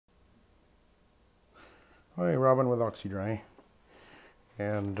Hi, Robin with Oxy-Dry,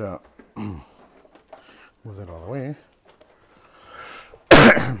 and move that all the way.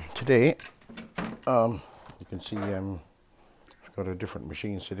 Today, you can see I've got a different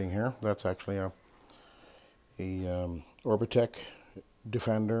machine sitting here. That's actually a Orbitec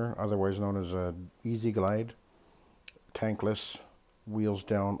Defender, otherwise known as a Easy Glide, tankless, wheels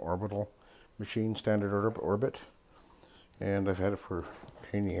down orbital machine, standard Orbit, and I've had it for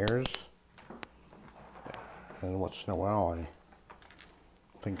 10 years. And once in a while I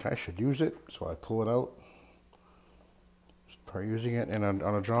think I should use it, so I pull it out, start using it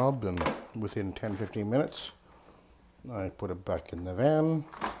on a job, and within 10-15 minutes I put it back in the van,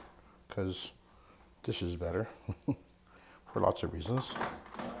 because this is better for lots of reasons.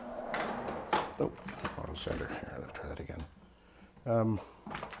 Oh, auto center. Here, let's try that again.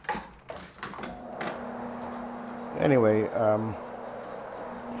 Anyway,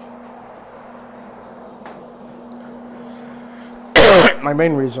 my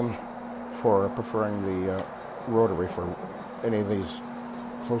main reason for preferring the rotary for any of these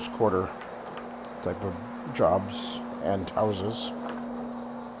close quarter type of jobs and houses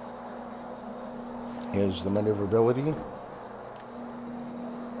is the maneuverability,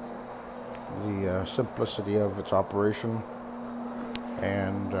 the simplicity of its operation,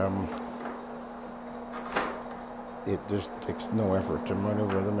 and it just takes no effort to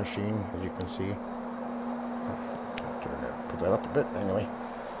maneuver the machine, as you can see. Put that up a bit anyway.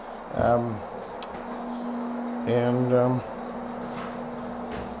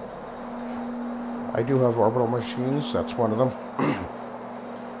 I do have orbital machines. That's one of them.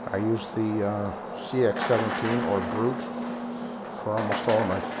 I use the CX-17 or Brute for almost all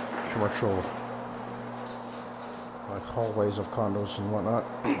my commercial, like hallways of condos and whatnot.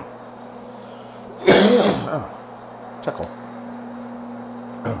 Oh, tickle.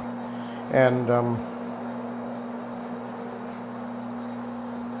 And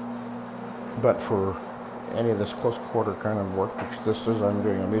but for any of this close quarter kind of work, which this is, I'm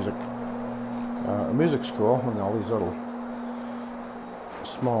doing a music school, and all these little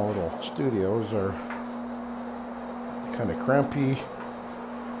small little studios are kind of crampy.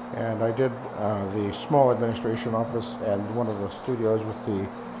 And I did the small administration office and one of the studios with the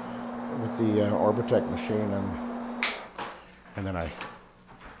Orbitec machine, and then I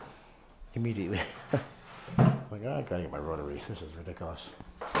immediately like, I gotta get my rotary. This is ridiculous.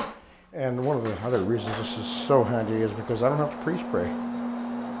 And one of the other reasons this is so handy is because I don't have to pre-spray,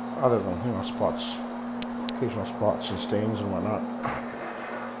 other than, you know, spots, occasional spots and stains and whatnot.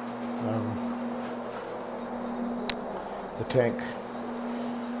 The tank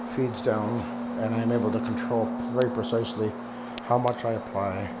feeds down, and I'm able to control very precisely how much I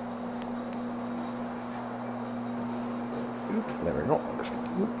apply. There we go. Just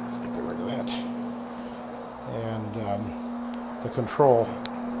get rid of that. And the control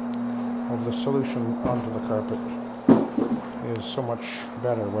of the solution onto the carpet is so much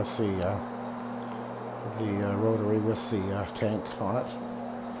better with the rotary with the tank on it,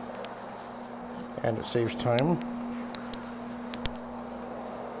 and it saves time,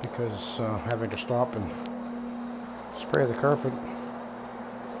 because having to stop and spray the carpet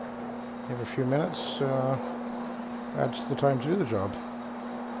every few minutes adds the time to do the job.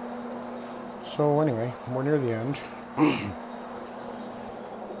 So anyway, we're near the end.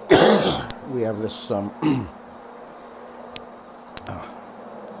 We have this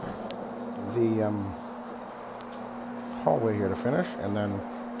hallway here to finish, and then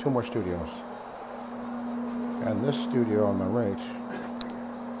 2 more studios. And this studio on the right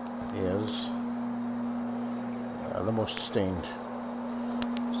is the most stained.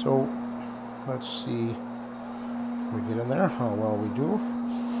 So let's see, we get in there, how well we do.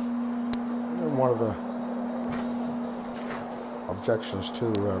 And one of the objections to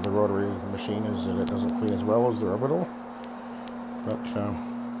the rotary machine is that it doesn't clean as well as the orbital, but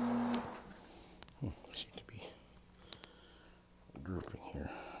seem to be drooping here.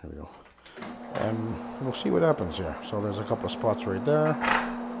 There we go. And we'll see what happens here. So there's a couple of spots right there.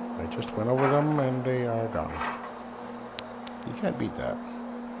 I just went over them and they are gone. You can't beat that.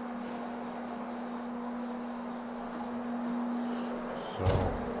 So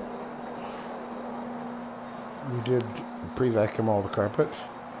we did pre-vacuum all the carpet,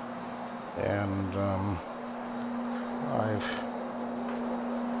 and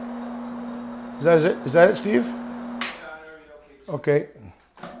Is that it, Steve? Okay.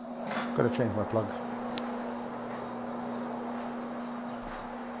 Gotta change my plug.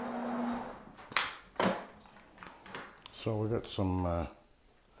 So we got some a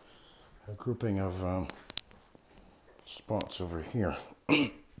grouping of spots over here.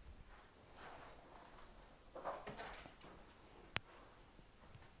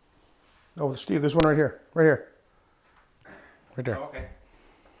 Oh, Steve, there's one right here. Right here. Right there. Oh, okay.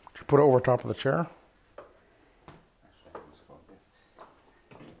 Did you put it over top of the chair?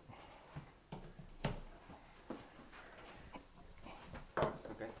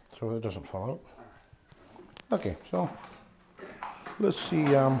 Okay. So it doesn't fall out. Okay, so let's see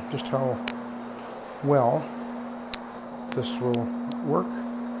just how well this will work.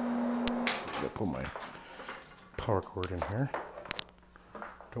 I'm gonna pull my power cord in here.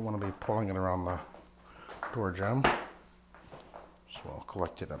 Don't want to be pulling it around the door jamb. So I'll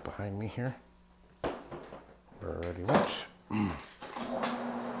collect it up behind me here. Where it already went.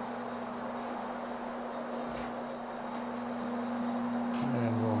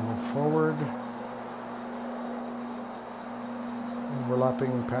 And we'll move forward.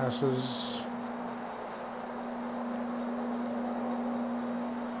 Overlapping passes.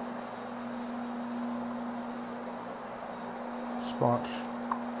 Spot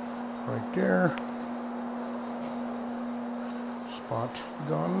right there. Spot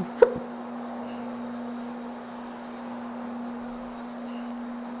gone.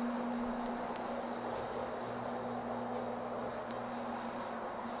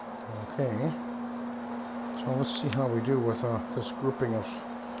 Okay, so let's see how we do with this grouping of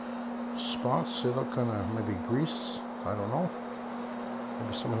spots. They look kind of maybe grease. I don't know.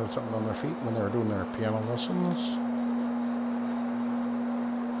 Maybe someone had something on their feet when they were doing their piano lessons.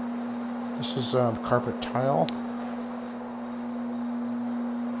 This is carpet tile.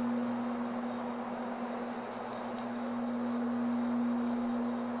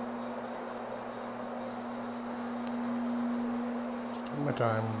 My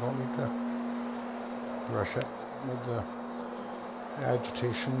time, don't need to rush it. Let the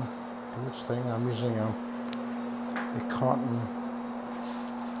agitation do its thing. I'm using a cotton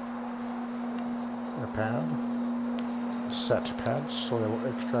pad, a set pad, soil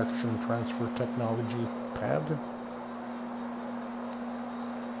extraction transfer technology pad,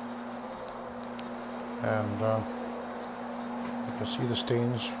 and you can see the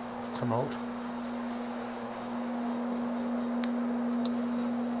stains come out.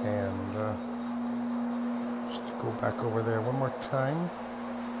 And just to go back over there one more time.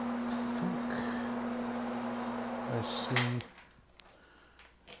 I think I see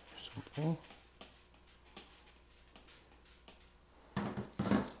something.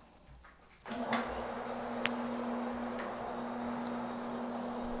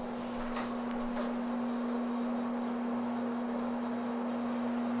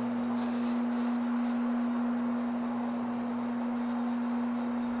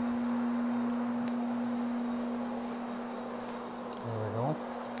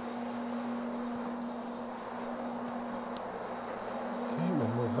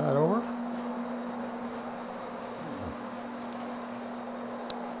 That over.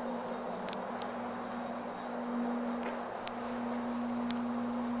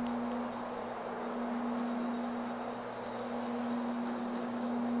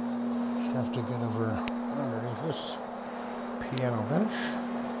 Just have to get over underneath this piano bench.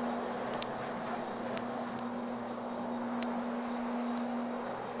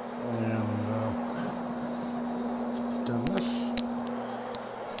 And done this.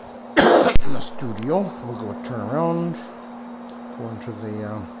 In the studio, we'll go turn around, go into the,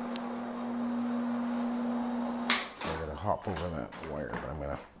 I gotta hop over that wire, but I'm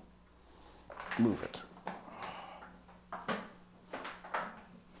gonna move it.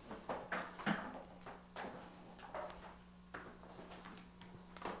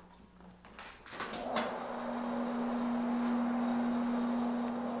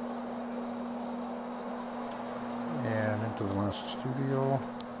 And into the last studio.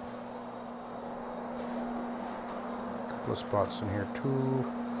 Couple of spots in here too,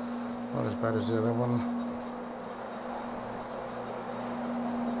 not as bad as the other one.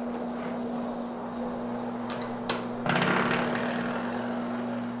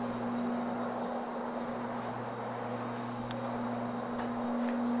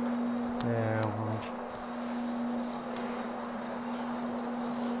 And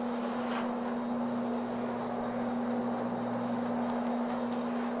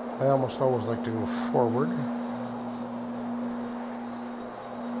I almost always like to go forward.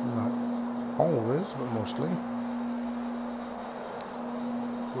 Always, but mostly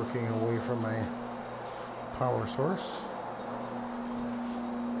working away from my power source.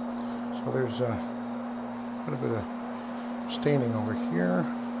 So there's quite a bit of staining over here.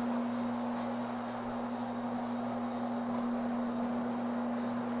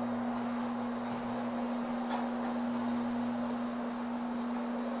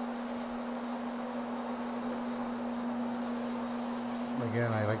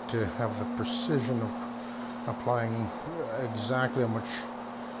 Again, I like to have the precision of applying exactly how much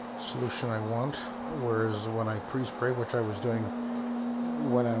solution I want, whereas when I pre-spray, which I was doing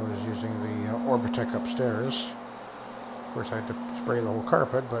when I was using the Orbitec upstairs, of course I had to spray the whole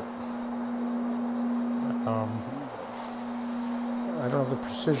carpet, but I don't have the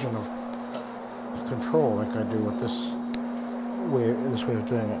precision of control like I do with this way of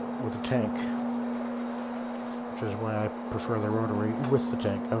doing it with the tank, which is why I prefer the rotary with the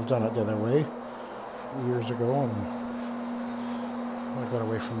tank. I've done it the other way years ago, and I got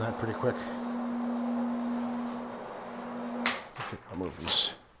away from that pretty quick. Okay, I'll move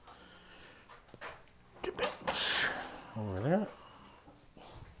these bits over there.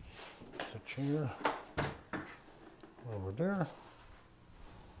 The chair over there.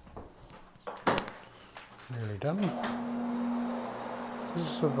 Nearly done. This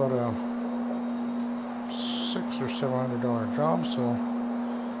is about a $600 or $700 job, so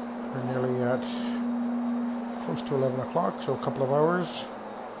we're nearly at close to 11 o'clock, so a couple of hours.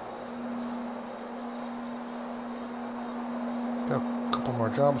 Got a couple more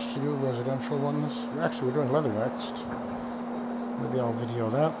jobs to do, residential ones. Actually, we're doing leather next. Maybe I'll video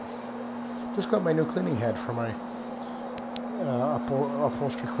that. Just got my new cleaning head for my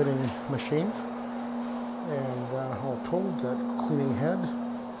upholstery cleaning machine. And all told, that cleaning head,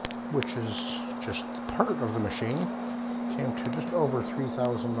 which is just part of the machine, came to just over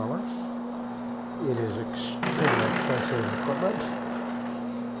 $3,000. It is extremely expensive equipment.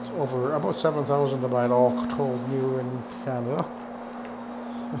 It's over about $7,000 to buy it all told new in Canada.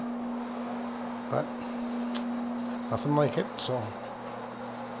 But nothing like it, so.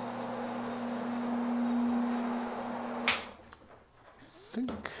 I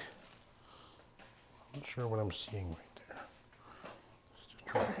think, I'm not sure what I'm seeing right there. Let's just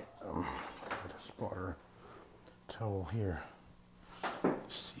try get a spotter towel here.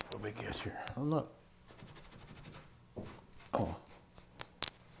 Let's see what we get here. I'm not. Oh.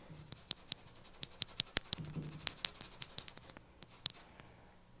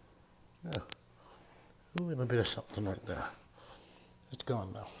 Yeah. A little bit of something right there. It's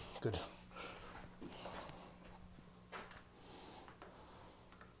gone now. Good.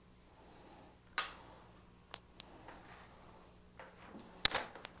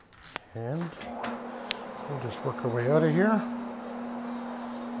 And we'll just work our way out of here.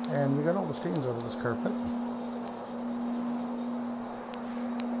 And we got all the stains out of this carpet.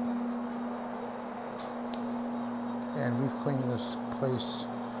 And we've cleaned this place,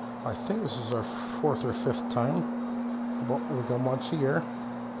 I think this is our 4th or 5th time. We go once a year.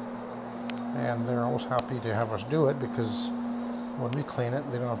 And they're always happy to have us do it, because when we clean it,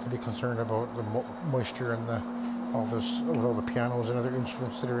 they don't have to be concerned about the moisture and all the pianos and other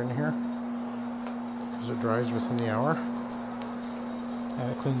instruments that are in here, because it dries within the hour. And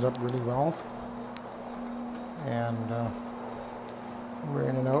it cleans up really well, and we're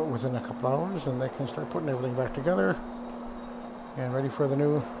in and out within a couple hours, and they can start putting everything back together and ready for the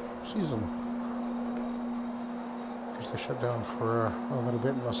new season. Because they shut down for a little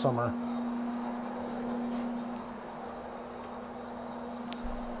bit in the summer.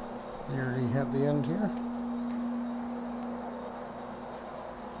 Nearly at the end here.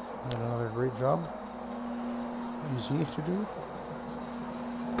 And another great job. Easy to do.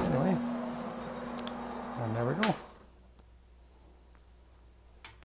 Anyway, and there we go.